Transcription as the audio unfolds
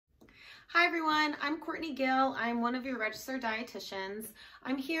Hi everyone, I'm Courtney Gill. I'm one of your registered dietitians.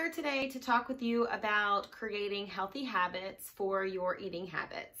 I'm here today to talk with you about creating healthy habits for your eating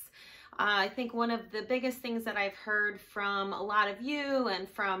habits. I think one of the biggest things that I've heard from a lot of you and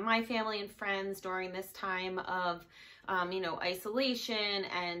from my family and friends during this time of isolation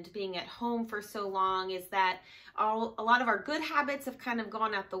and being at home for so long is that a lot of our good habits have kind of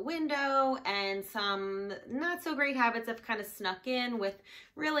gone out the window, and some not so great habits have kind of snuck in with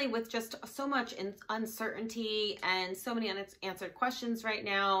just so much uncertainty and so many unanswered questions right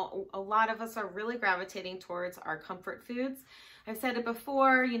now. A lot of us are really gravitating towards our comfort foods. I've said it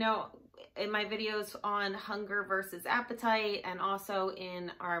before, in my videos on hunger versus appetite, and also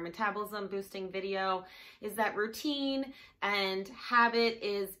in our metabolism boosting video, is that routine and habit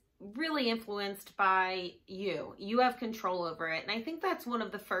is really influenced by you. You have control over it. And I think that's one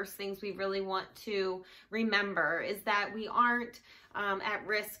of the first things we really want to remember, is that we aren't at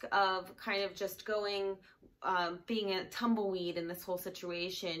risk of kind of just being a tumbleweed in this whole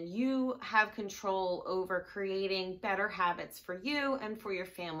situation. You have control over creating better habits for you and for your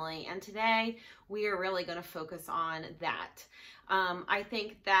family. And today we are really going to focus on that. I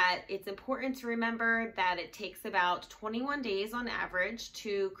think that it's important to remember that it takes about 21 days on average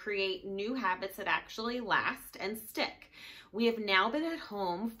to create new habits that actually last and stick. We have now been at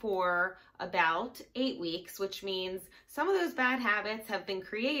home for about 8 weeks, which means some of those bad habits have been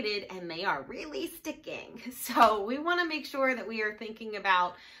created and they are really sticking. So we want to make sure that we are thinking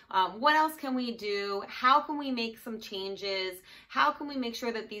about what else can we do? How can we make some changes? How can we make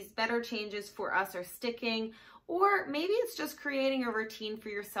sure that these better changes for us are sticking? Or maybe it's just creating a routine for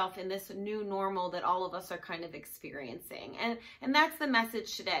yourself in this new normal that all of us are kind of experiencing. And that's the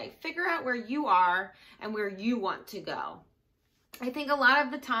message today. Figure out where you are and where you want to go. I think a lot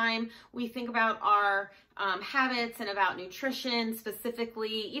of the time we think about our habits and about nutrition specifically,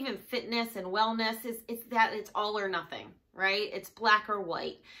 even fitness and wellness, is that it's all or nothing, right? It's black or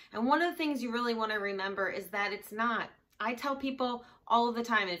white. And one of the things you really want to remember is that it's not. I tell people all of the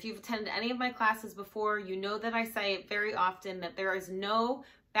time, and if you've attended any of my classes before, you know that I say it very often, that there is no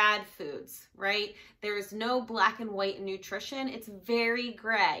bad foods, right? There is no black and white in nutrition. It's very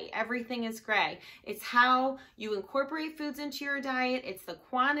gray. Everything is gray. It's how you incorporate foods into your diet. It's the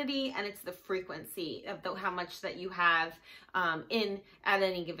quantity and it's the frequency of how much that you have at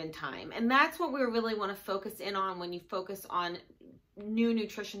any given time. And that's what we really want to focus in on when you focus on new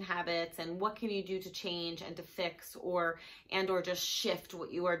nutrition habits and what can you do to change and to fix or just shift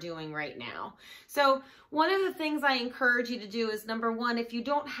what you are doing right now. So one of the things I encourage you to do is, number one, if you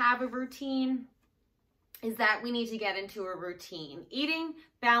don't have a routine, is that we need to get into a routine. Eating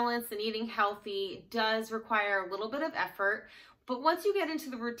balanced and eating healthy does require a little bit of effort, but once you get into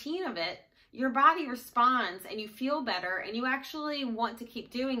the routine of it, your body responds and you feel better, and you actually want to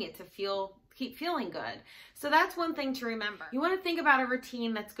keep doing it to keep feeling good. So that's one thing to remember. You want to think about a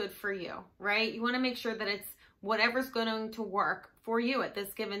routine that's good for you, right? You want to make sure that it's whatever's going to work for you at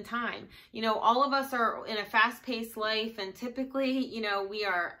this given time. All of us are in a fast-paced life, and typically, we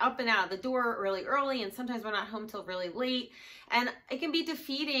are up and out of the door really early, and sometimes we're not home till really late. And it can be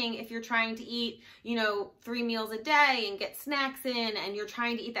defeating if you're trying to eat, 3 meals a day and get snacks in, and you're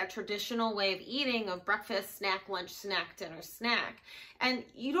trying to eat that traditional way of eating of breakfast, snack, lunch, snack, dinner, snack. And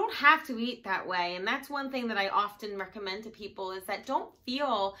you don't have to eat that way. And that's one thing that I often recommend to people, is that don't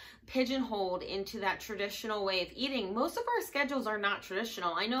feel pigeonholed into that traditional way of eating. Most of our schedules are not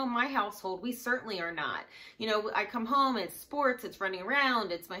traditional. I know in my household, we certainly are not. I come home, it's sports, it's running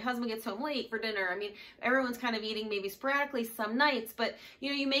around, it's my husband gets home late for dinner. I mean, everyone's kind of eating maybe sporadically some nights, but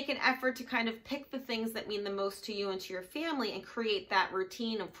you make an effort to kind of pick the things that mean the most to you and to your family and create that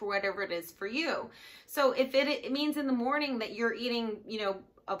routine for whatever it is for you. So if it means in the morning that you're eating,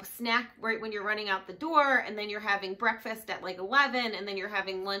 a snack right when you're running out the door, and then you're having breakfast at like 11, and then you're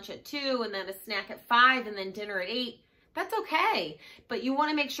having lunch at 2, and then a snack at 5, and then dinner at 8, that's okay. But you want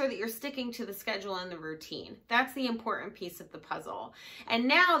to make sure that you're sticking to the schedule and the routine. That's the important piece of the puzzle. And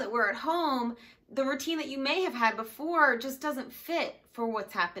now that we're at home, the routine that you may have had before just doesn't fit for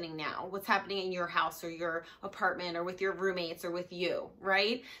what's happening now, what's happening in your house or your apartment or with your roommates or with you,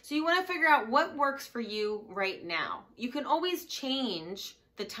 right? So you want to figure out what works for you right now. You can always change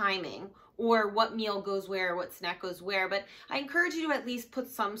the timing or what meal goes where, what snack goes where, but I encourage you to at least put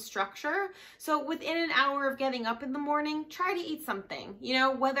some structure. So within an hour of getting up in the morning, try to eat something,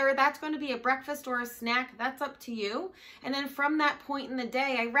 whether that's going to be a breakfast or a snack, that's up to you. And then from that point in the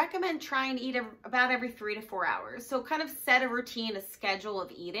day, I recommend trying to eat about every 3 to 4 hours. So kind of set a routine, a schedule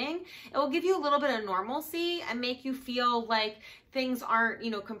of eating. It will give you a little bit of normalcy and make you feel like things aren't,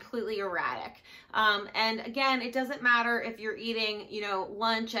 completely erratic. And again, it doesn't matter if you're eating,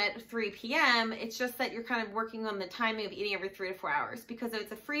 lunch at 3 p.m. It's just that you're kind of working on the timing of eating every 3 to 4 hours, because if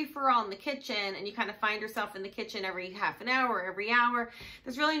it's a free-for-all in the kitchen and you kind of find yourself in the kitchen every half an hour, every hour,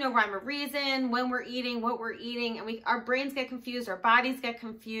 there's really no rhyme or reason when we're eating, what we're eating, and our brains get confused, our bodies get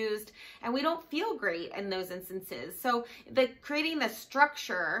confused, and we don't feel great in those instances. So creating the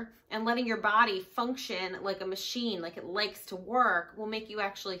structure and letting your body function like a machine, like it likes to work, will make you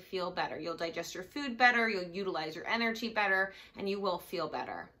actually feel better. You'll digest your food better, you'll utilize your energy better, and you will feel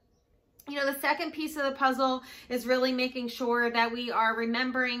better. The second piece of the puzzle is really making sure that we are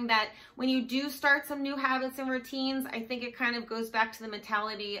remembering that when you do start some new habits and routines, I think it kind of goes back to the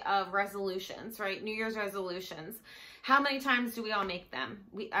mentality of resolutions, right? New Year's resolutions. How many times do we all make them?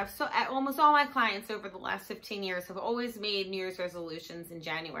 Almost all my clients over the last 15 years have always made New Year's resolutions in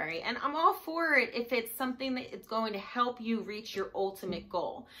January. And I'm all for it if it's something that is going to help you reach your ultimate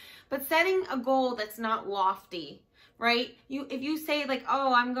goal. But setting a goal that's not lofty, right? If you say like,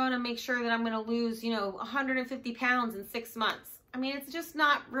 oh, I'm going to make sure that I'm going to lose, 150 pounds in 6 months. I mean, it's just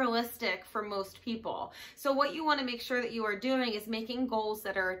not realistic for most people. So what you want to make sure that you are doing is making goals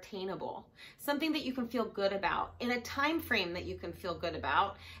that are attainable, something that you can feel good about in a time frame that you can feel good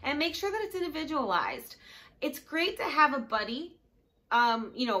about, and make sure that it's individualized. It's great to have a buddy,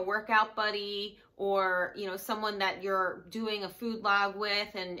 workout buddy, or, someone that you're doing a food log with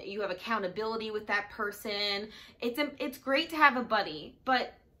and you have accountability with that person. It's great to have a buddy,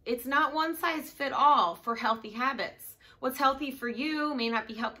 but it's not one size fit all for healthy habits. What's healthy for you may not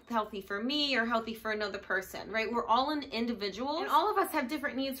be healthy for me or healthy for another person, right? We're all an individual, and all of us have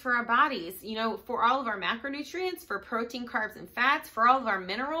different needs for our bodies, for all of our macronutrients, for protein, carbs, and fats, for all of our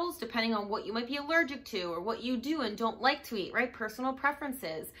minerals, depending on what you might be allergic to or what you do and don't like to eat, right? Personal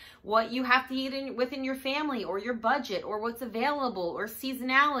preferences, what you have to eat within your family or your budget or what's available or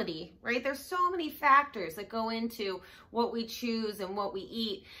seasonality, right? There's so many factors that go into what we choose and what we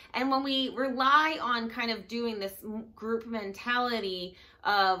eat. And when we rely on kind of doing this group mentality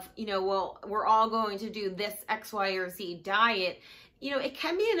of, well, we're all going to do this X, Y, or Z diet, it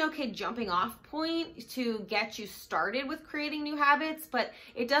can be an okay jumping off point to get you started with creating new habits, but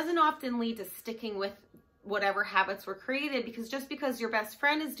it doesn't often lead to sticking with whatever habits were created, because just because your best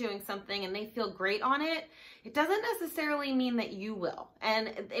friend is doing something and they feel great on it, it doesn't necessarily mean that you will. And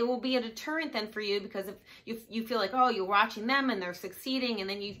it will be a deterrent then for you, because if you feel like, oh, you're watching them and they're succeeding, and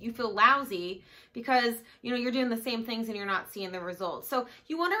then you feel lousy because, you're doing the same things and you're not seeing the results. So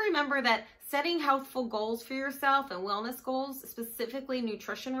you want to remember that setting healthful goals for yourself and wellness goals, specifically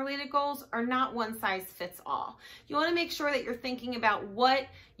nutrition related goals, are not one size fits all. You want to make sure that you're thinking about what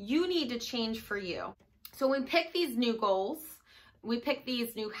you need to change for you. So when we pick these new goals, we pick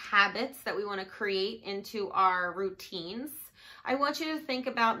these new habits that we want to create into our routines, I want you to think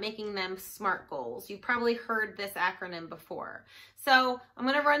about making them SMART goals. You've probably heard this acronym before. So I'm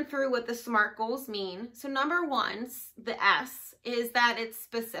going to run through what the SMART goals mean. So number one, the S, is that it's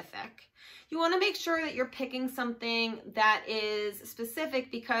specific. You want to make sure that you're picking something that is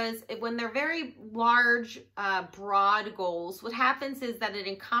specific, because when they're very large, broad goals, what happens is that it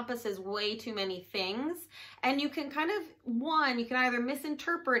encompasses way too many things, and you can you can either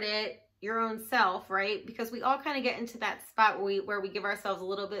misinterpret it your own self, right? Because we all kind of get into that spot where we give ourselves a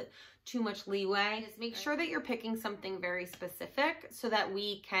little bit too much leeway. Just make sure that you're picking something very specific so that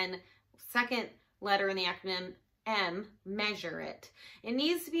we can, second letter in the acronym, M, measure it. It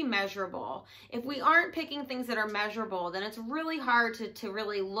needs to be measurable. If we aren't picking things that are measurable, then it's really hard to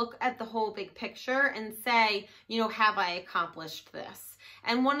really look at the whole big picture and say, have I accomplished this?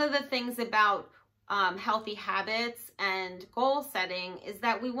 And one of the things about healthy habits and goal setting is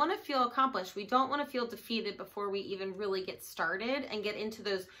that we want to feel accomplished. We don't want to feel defeated before we even really get started and get into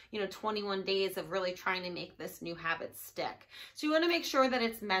those 21 days of really trying to make this new habit stick. So you want to make sure that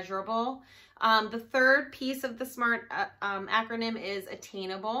it's measurable. The third piece of the SMART acronym is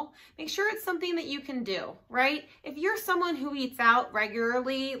attainable. Make sure it's something that you can do, right? If you're someone who eats out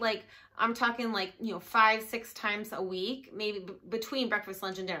regularly, like I'm talking 5-6 times a week, maybe between breakfast,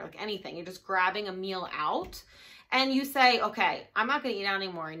 lunch, and dinner, like anything, you're just grabbing a meal out, and you say, okay, I'm not going to eat out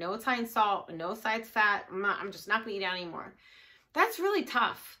anymore. I know it's high in salt, I know it's high in fat, I'm just not going to eat out anymore. That's really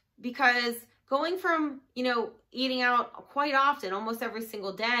tough, because going from, eating out quite often, almost every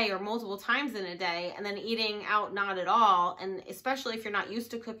single day or multiple times in a day, and then eating out not at all, and especially if you're not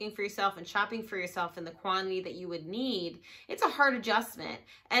used to cooking for yourself and shopping for yourself in the quantity that you would need, it's a hard adjustment,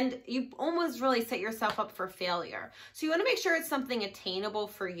 and you almost really set yourself up for failure. So you want to make sure it's something attainable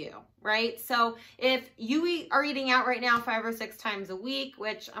for you, right? So if you are eating out right now 5 or 6 times a week,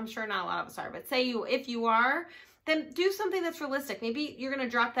 which I'm sure not a lot of us are, but say if you are, then do something that's realistic. Maybe you're going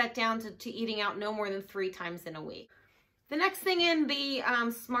to drop that down to eating out no more than 3 times in a week. The next thing in the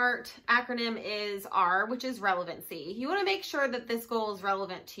SMART acronym is R, which is relevancy. You want to make sure that this goal is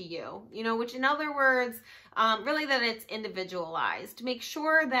relevant to you, which in other words, really that it's individualized. Make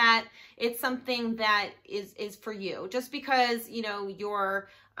sure that it's something that is for you. Just because, your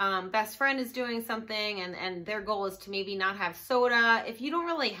best friend is doing something and their goal is to maybe not have soda. If you don't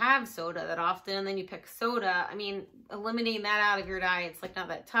really have soda that often and then you pick soda, I mean, eliminating that out of your diet, it's like not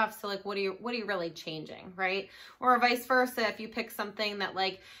that tough. So like, what are you really changing, right? Or vice versa, if you pick something that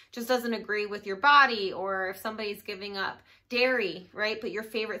like just doesn't agree with your body, or if somebody's giving up dairy, right? But your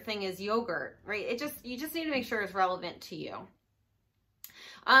favorite thing is yogurt, right? You just need to make sure it's relevant to you.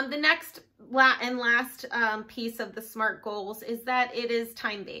 The next and last piece of the SMART goals is that it is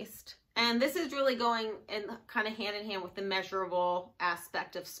time-based. And this is really going in kind of hand in hand with the measurable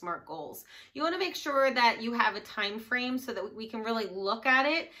aspect of SMART goals. You want to make sure that you have a time frame so that we can really look at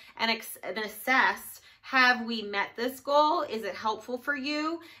it and assess, have we met this goal? Is it helpful for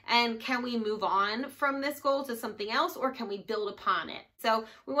you? And can we move on from this goal to something else, or can we build upon it? So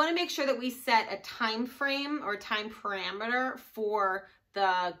we want to make sure that we set a time frame or time parameter for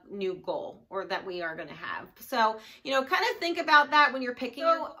the new goal or that we are going to have. So, kind of think about that when you're picking.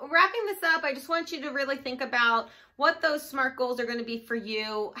 So wrapping this up, I just want you to really think about what those SMART goals are going to be for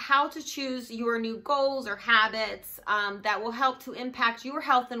you, how to choose your new goals or habits that will help to impact your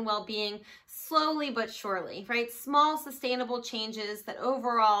health and well-being slowly but surely, right? Small, sustainable changes that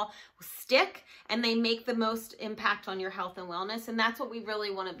overall stick and they make the most impact on your health and wellness. And that's what we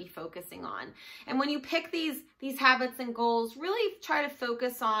really want to be focusing on. And when you pick these habits and goals, really try to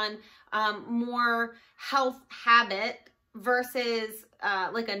focus on more health habit versus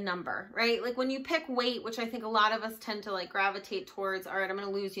like a number, right? Like when you pick weight, which I think a lot of us tend to like gravitate towards, all right, I'm going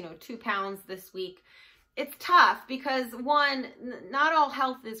to lose, 2 pounds this week. It's tough because one, not all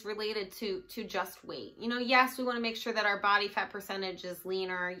health is related to just weight. Yes, we want to make sure that our body fat percentage is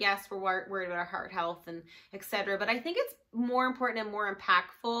leaner. Yes, we're worried about our heart health and etc. But I think it's more important and more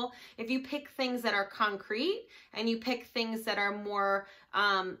impactful if you pick things that are concrete and you pick things that are more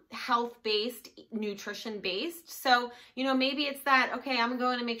health-based, nutrition-based. So, maybe it's that, okay, I'm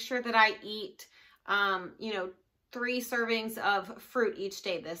going to make sure that I eat, 3 servings of fruit each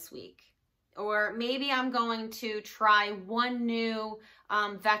day this week. Or maybe I'm going to try 1 new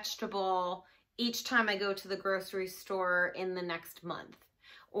vegetable each time I go to the grocery store in the next month.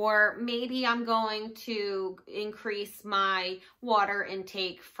 Or maybe I'm going to increase my water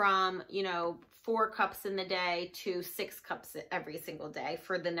intake from, 4 cups in the day to 6 cups every single day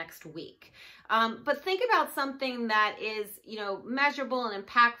for the next week. But think about something that is, measurable and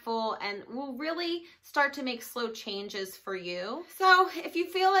impactful and will really start to make slow changes for you. So if you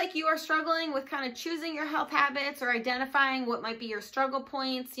feel like you are struggling with kind of choosing your health habits or identifying what might be your struggle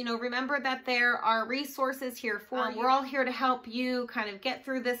points, remember that there are resources here for you. We're all here to help you kind of get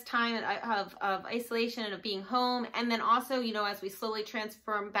through this time of isolation and of being home. And then also, as we slowly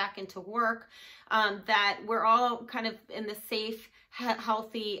transform back into work, that we're all kind of in the safe,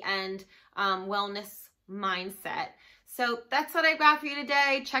 healthy, and wellness mindset. So that's what I got for you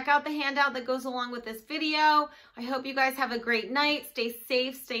today. Check out the handout that goes along with this video. I hope you guys have a great night. Stay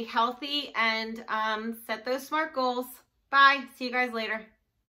safe, stay healthy, and set those SMART goals. Bye. See you guys later.